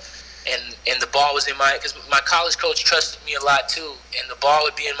 and the ball was in because my college coach trusted me a lot too, and the ball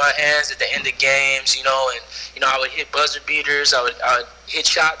would be in my hands at the end of games, and I would hit buzzer beaters, I would hit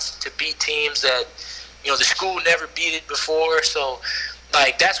shots to beat teams that the school never beat it before, so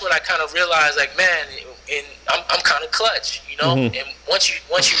like that's when I kind of realized like, man, and I'm kind of clutch, Mm-hmm. and once you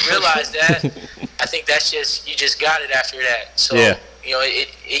realize that, I think that's you just got it after that. So. Yeah.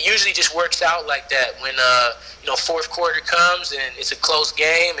 It usually just works out like that when fourth quarter comes and it's a close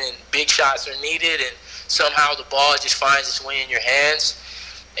game and big shots are needed and somehow the ball just finds its way in your hands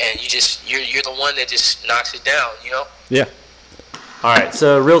and you're the one that just knocks it down. Yeah. All right.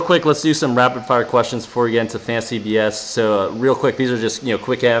 So real quick, let's do some rapid fire questions before we get into Fantasy BS. So real quick, these are just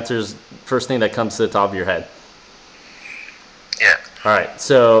quick answers. First thing that comes to the top of your head. Yeah. All right.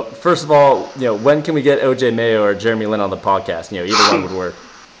 So first of all, when can we get OJ Mayo or Jeremy Lin on the podcast? Either one would work.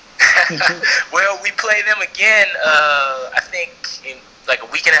 Well, we play them again. I think in like a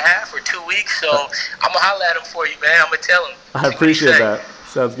week and a half or 2 weeks. So I'm gonna holler at them for you, man. I'm gonna tell them. I appreciate that.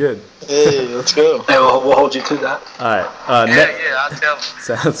 Sounds good. Hey, let's go. Hey, we'll hold you to that. All right. Yeah, I'll tell them.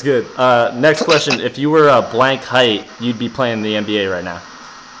 Sounds good. Next question: if you were a blank height, you'd be playing the NBA right now.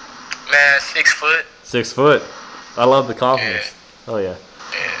 Man, 6 foot. 6 foot. I love the confidence. Yeah. Oh, yeah.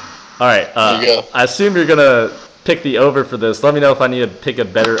 All right. There you go. I assume you're going to pick the over for this. Let me know if I need to pick a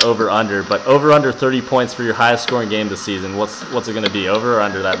better over-under. But over-under 30 points for your highest scoring game this season. What's it going to be, over or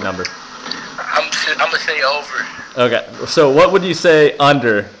under that number? I'm going to say over. Okay. So what would you say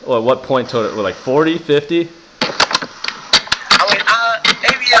under? Or what point total? Like 40, 50? I mean,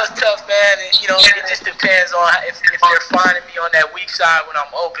 ABL it just depends on if they're finding me on that weak side when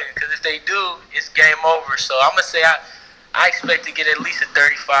I'm open. Because if they do, it's game over. So I'm gonna say I expect to get at least a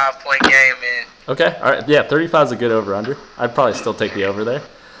 35-point game in. Okay, all right, yeah, 35 is a good over/under. I'd probably still take the over there.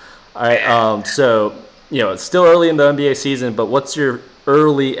 All right, so it's still early in the NBA season, but what's your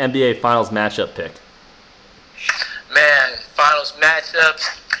early NBA Finals matchup pick? Man, Finals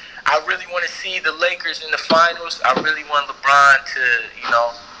matchups. I really want to see the Lakers in the Finals. I really want LeBron to,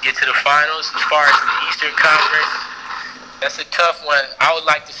 get to the Finals. As far as the Eastern Conference, that's a tough one. I would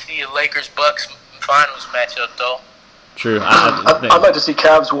like to see a Lakers-Bucks Finals matchup, though. True. I'd like to see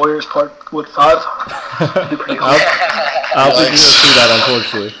Cavs Warriors part with 5. I don't think you're going to see that,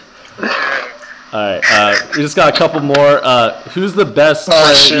 unfortunately. All right. We just got a couple more. Who's the best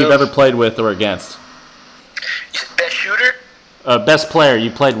player you've ever played with or against? Best shooter? Best player you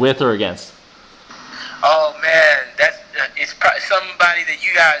played with or against? Oh man, it's probably somebody that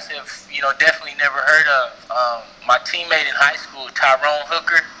you guys have definitely never heard of. My teammate in high school, Tyrone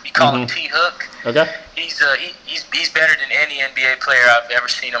Hooker. We call him T Hook. Okay. He's better than any NBA player I've ever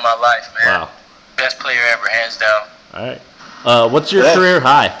seen in my life, man. Wow. Best player ever, hands down. All right. What's your career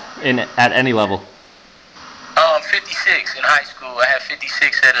high at any level? 56 in high school. I had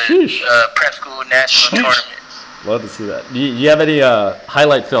 56 at a prep school national tournament. Love to see that. Do you have any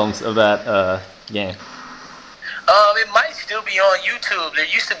highlight films of that game? It might still be on YouTube. There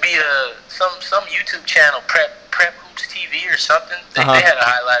used to be some YouTube channel, Prep Hoops TV or something. They had a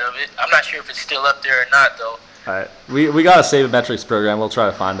highlight of it. I'm not sure if it's still up there or not, though. All right. We got a sabermetrics program. We'll try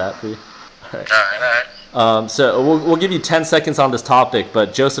to find that for you. All right. So we'll give you 10 seconds on this topic,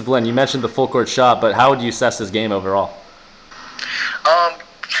 but Joseph Lin, you mentioned the full court shot, but how would you assess this game overall?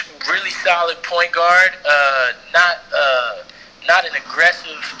 Really solid point guard. Not an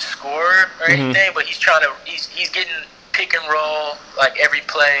aggressive scorer or anything, but he's getting pick and roll like every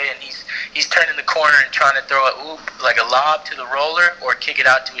play, and he's turning the corner and trying to throw a lob to the roller or kick it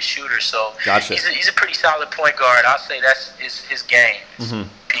out to a shooter. So gotcha. He's a pretty solid point guard. I'll say that's his game.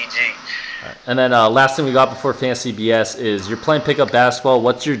 PG. Right. And then last thing we got before Fantasy BS is you're playing pickup basketball.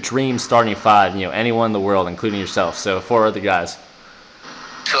 What's your dream starting 5? Anyone in the world, including yourself. So 4 other guys.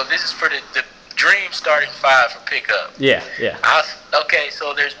 So this is for the dream starting 5 for pickup. Yeah. Okay,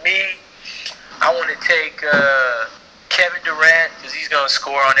 so there's me. I want to take Kevin Durant because he's going to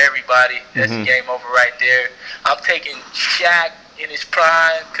score on everybody. That's game over right there. I'm taking Shaq in his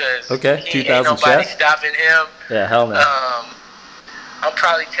prime because ain't nobody stopping him. Yeah, hell no. I'm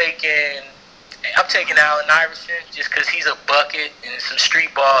taking Allen Iverson just because he's a bucket and some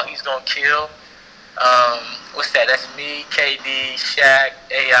street ball he's going to kill. What's that? That's me, KD, Shaq,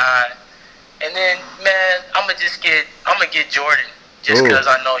 AI. And then, man, I'm gonna get Jordan just because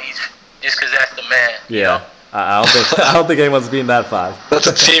I know just because that's the man. Yeah, you know? I don't think anyone's beating that 5. That's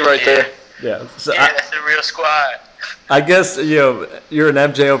a team right there. Yeah, so that's a real squad. I guess you're an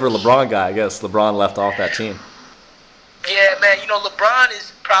MJ over LeBron guy. I guess LeBron left off that team. Yeah, man. LeBron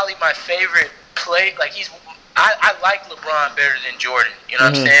is probably my favorite play. Like I like LeBron better than Jordan. You know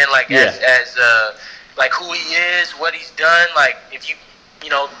what I'm saying? Like as like who he is, what he's done. Like if you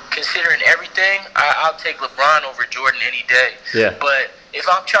considering everything, I'll take LeBron over Jordan any day. Yeah. But if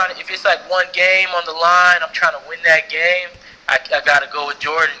it's like one game on the line, I'm trying to win that game, I gotta go with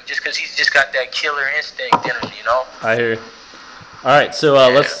Jordan just because he's just got that killer instinct in him. I hear you. All right, so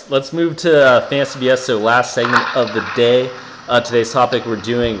let's move to Fantasy BS. So last segment of the day. Today's topic, we're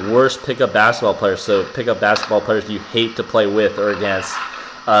doing worst pickup basketball players. So pickup basketball players you hate to play with or against.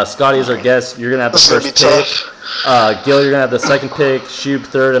 Scotty is our guest. You're gonna have the first pick. Gil, you're gonna have the second pick. Shub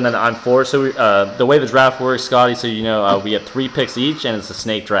third, and then I'm fourth. So the way the draft works, Scotty, so we get 3 picks each, and it's a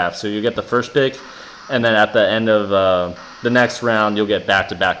snake draft. So you get the first pick, and then at the end of the next round, you'll get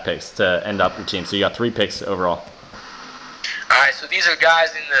back-to-back picks to end up your team. So you got 3 picks overall. All right. So these are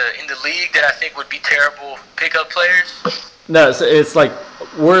guys in the league that I think would be terrible pickup players. No, it's like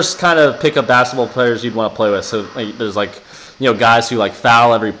worst kind of pickup basketball players you'd want to play with. So there's guys who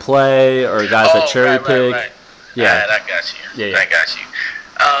foul every play or guys that cherry pick. Right. Yeah, right, I got you. Yeah. I got you.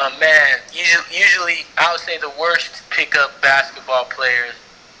 Man, usually I would say the worst pickup basketball player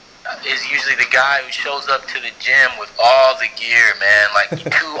is usually the guy who shows up to the gym with all the gear, man. Like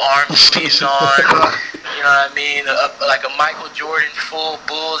 2 arm sleeves on, you know what I mean? Like a Michael Jordan full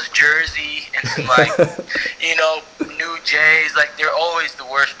Bulls jersey and some new J's. Like they're always the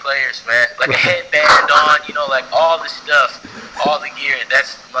worst players, man. Like a headband on, like all the stuff, all the gear.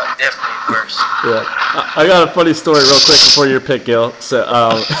 That's definitely worse. Yeah, I got a funny story real quick before your pick, Gil. So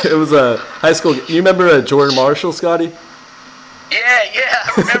it was a high school. You remember Jordan Marshall, Scotty? Yeah,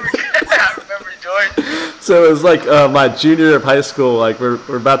 I remember. I remember Jordan. So it was like my junior year of high school. Like we're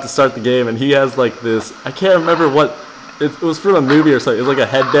about to start the game, and he has like this. I can't remember what it was from a movie or something. It was like a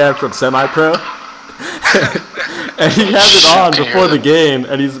headband from Semi-Pro, and he has it on before the game,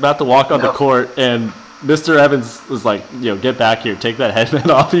 and he's about to walk on the court, and Mr. Evans was like, get back here, take that headband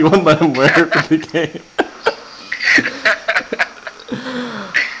off. He wouldn't let him wear it for the game.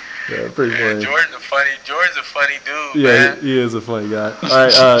 Yeah, pretty funny. Jordan's a funny dude, yeah, man. He is a funny guy. All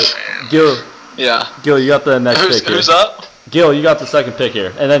right, Gil. Yeah. Gil, you got the next pick here. Who's up? Gil, you got the second pick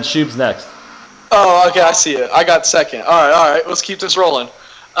here, and then Shoob's next. Oh, okay, I see it. I got second. All right. Let's keep this rolling.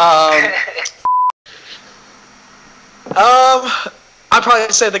 I'd probably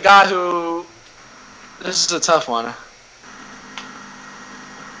say the guy who. This is a tough one.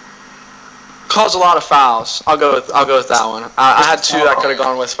 Calls a lot of fouls. I'll go with that one. I had two I could have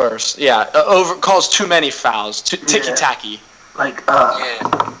gone with first. Yeah, calls too many fouls. Ticky tacky. Like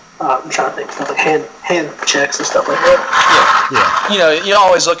I'm trying to think of stuff like hand checks and stuff like that. Yeah. You're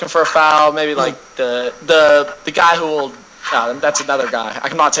always looking for a foul. Maybe like the guy who will. That's another guy.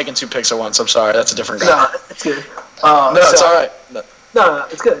 I'm not taking two picks at once. I'm sorry. That's a different guy. No, it's good. No, it's all right. No,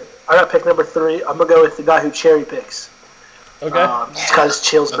 it's good. I got pick number 3. I'm gonna go with the guy who cherry picks. Okay. Just kind of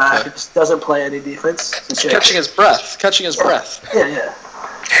chills back and just doesn't play any defense. Catching his breath. Yeah.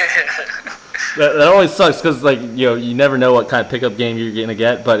 That always sucks because you never know what kind of pickup game you're gonna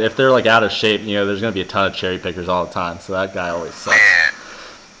get. But if they're like out of shape, there's gonna be a ton of cherry pickers all the time. So that guy always sucks.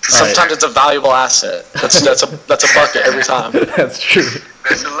 Sometimes it's a valuable asset. That's a bucket every time. That's true.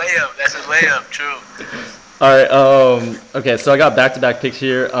 That's a layup. True. All right. Okay. So I got back-to-back picks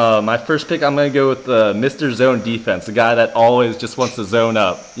here. My first pick, I'm gonna go with Mr. Zone Defense, the guy that always just wants to zone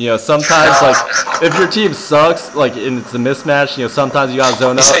up. Sometimes if your team sucks, and it's a mismatch, sometimes you gotta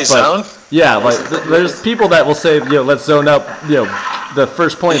zone up. Say zone? Yeah. There's people that will say, let's zone up. The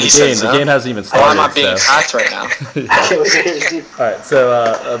first point of the game. The game hasn't even started. Why am I being hacked right now? All right.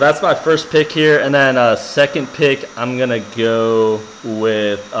 So that's my first pick here, and then second pick, I'm gonna go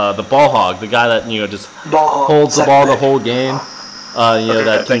with the ball-hog, the guy that just holds the ball the whole game.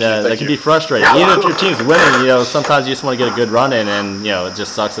 That can be frustrating. Even if your team's winning, sometimes you just want to get a good run in, and it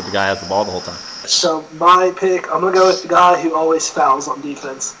just sucks that the guy has the ball the whole time. So my pick, I'm gonna go with the guy who always fouls on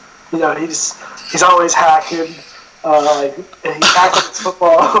defense. He's always hacking. He hacks like it's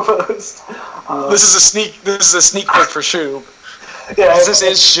football almost. This is a sneak pick for Shub. Yeah, this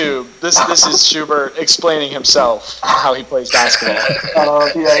is Shub. This is Schubert explaining himself how he plays basketball.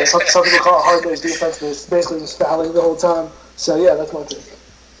 Some people call it hard-nosed defense, but it's basically just fouling the whole time. So yeah, that's my pick.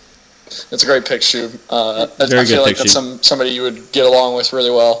 It's a great pick, Shub. I feel like that's somebody you would get along with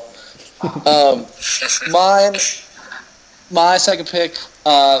really well. My second pick,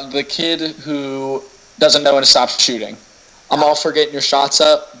 the kid who doesn't know when to stop shooting. I'm all for getting your shots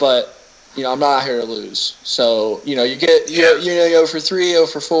up, but I'm not out here to lose. So you get you 0 for 3, 0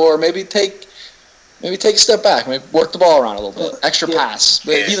 for 4. Maybe take a step back. Maybe work the ball around a little bit. Extra pass.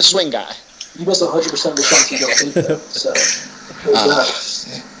 Be the swing guy. You miss 100% of the shots you don't take though. So.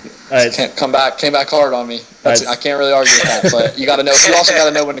 All right. Came back hard on me. I can't really argue with that. But you also got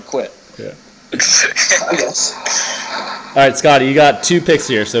to know when to quit. Yeah. I guess. All right, Scotty, you got 2 picks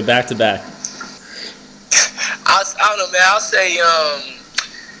here, so back to back. I don't know, man. I'll say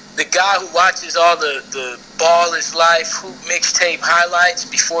the guy who watches all the Ball is Life hoop mixtape highlights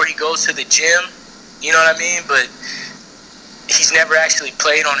before he goes to the gym. You know what I mean? But he's never actually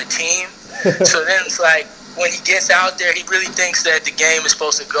played on a team. So then it's like when he gets out there, he really thinks that the game is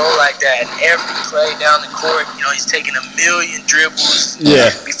supposed to go like that. And every play down the court, he's taking a million dribbles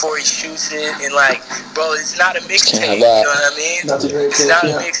before he shoots it. And bro, it's not a mixtape. You know what I mean? It's not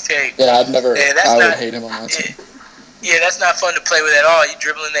a mixtape. Yeah, I would hate him on that team. Yeah, that's not fun to play with at all. You're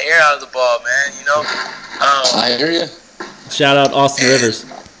dribbling the air out of the ball, man. I hear you. Shout out Austin Rivers.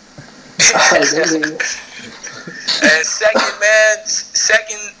 And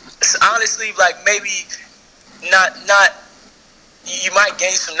second, honestly, maybe not. You might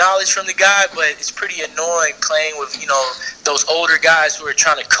gain some knowledge from the guy, but it's pretty annoying playing with those older guys who are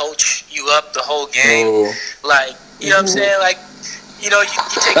trying to coach you up the whole game. Ooh. You know what I'm saying? You take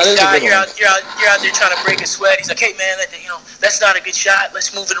a guy, you're out there trying to break a sweat. He's like, hey man, that's not a good shot.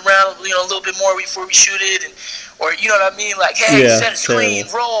 Let's move it around, a little bit more before we shoot it, or you know what I mean? Hey, set a screen,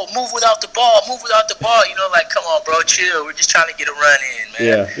 roll, move without the ball. Come on, bro, chill. We're just trying to get a run in,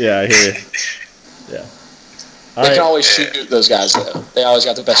 man. Yeah, I hear you. Yeah. They can always shoot those guys though. They always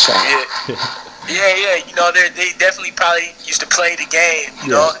got the best shot. Yeah. They definitely probably used to play the game,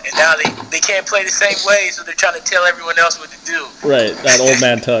 and now they can't play the same way, so they're trying to tell everyone else what to do. Right, that old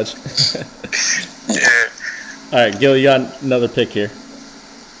man touch. Yeah. All right, Gil, you got another pick here.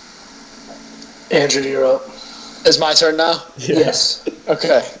 Andrew, you're up. It's my turn now? Yes.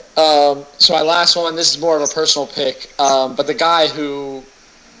 Okay. So my last one, this is more of a personal pick, but the guy who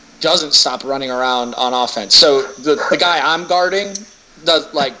doesn't stop running around on offense. So the guy I'm guarding, the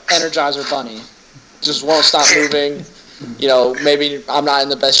Energizer Bunny, just won't stop moving. You know, maybe I'm not in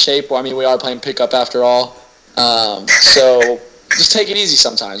the best shape. Well, I mean, we are playing pickup after all. So just take it easy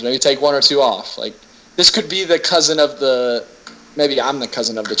sometimes. Maybe take one or two off. Like, this could be the cousin of maybe I'm the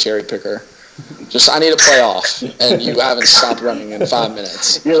cousin of the cherry picker. Just, I need to play off, and you haven't stopped running in 5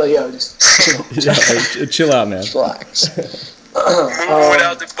 minutes. You're like, yo, just chill. Chill out, man. Just relax.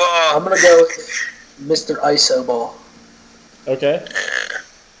 Without the ball. I'm going to go with Mr. ISO Ball. Okay.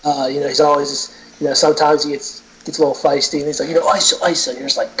 He's always just, sometimes he gets a little feisty, and he's like, ISO. You're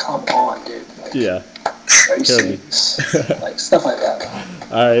just like, come on, dude. Like, Yeah. Are you serious? Like, stuff like that.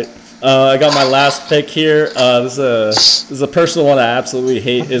 All right. I got my last pick here. This is a personal one I absolutely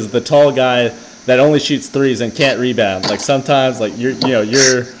hate. Is the tall guy that only shoots threes and can't rebound. Like, sometimes, like, you're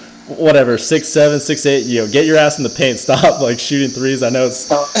whatever 6'7", 6'8". Get your ass in the paint. Stop shooting threes. I know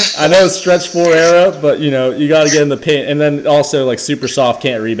it's stretch 4 era, but you got to get in the paint. And then also super soft,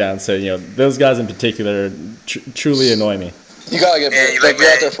 can't rebound. So those guys in particular truly annoy me. You gotta get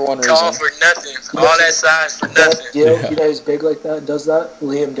out there for one reason. Tall for nothing. All that size for nothing. You know who's big like that? Does that?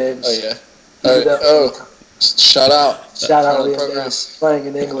 Liam Davis. Oh yeah. Shout out. Shout out Liam Davis, playing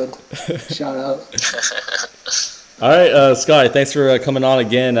in England. Shout out. All right, Scotty, thanks for coming on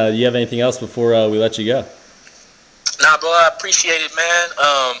again. Do you have anything else before we let you go? Nah, bro, I appreciate it, man.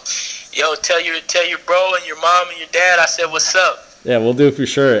 Tell your bro and your mom and your dad I said what's up. Yeah, we'll do it for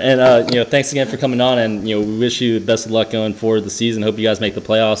sure. And thanks again for coming on. And we wish you the best of luck going forward the season. Hope you guys make the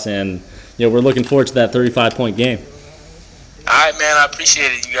playoffs. And we're looking forward to that 35-point game. All right, man. I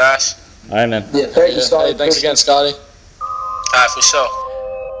appreciate it, you guys. All right, man. Yeah, thank you, Scotty. Hey, thanks again, Scotty. All right, for sure.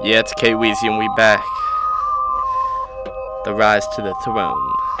 Yeah, it's K Weezy and we back. The rise to the throne.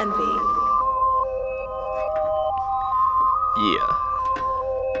 Envy. Yeah.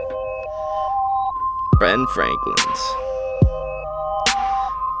 Ben Franklin's.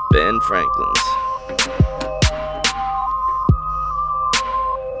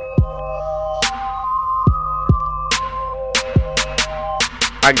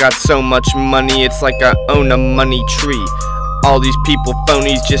 I got so much money, it's like I own a money tree. All these people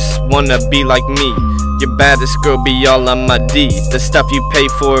phonies just wanna be like me. Your baddest girl be all on my D. The stuff you pay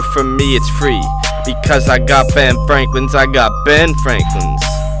for me, it's free. Because I got Ben Franklin's,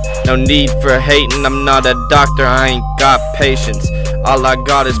 No need for hating, I'm not a doctor, I ain't got patience. All I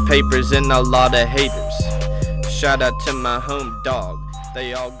got is papers and a lot of haters. Shout out to my home dog,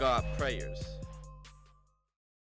 they all got prayers.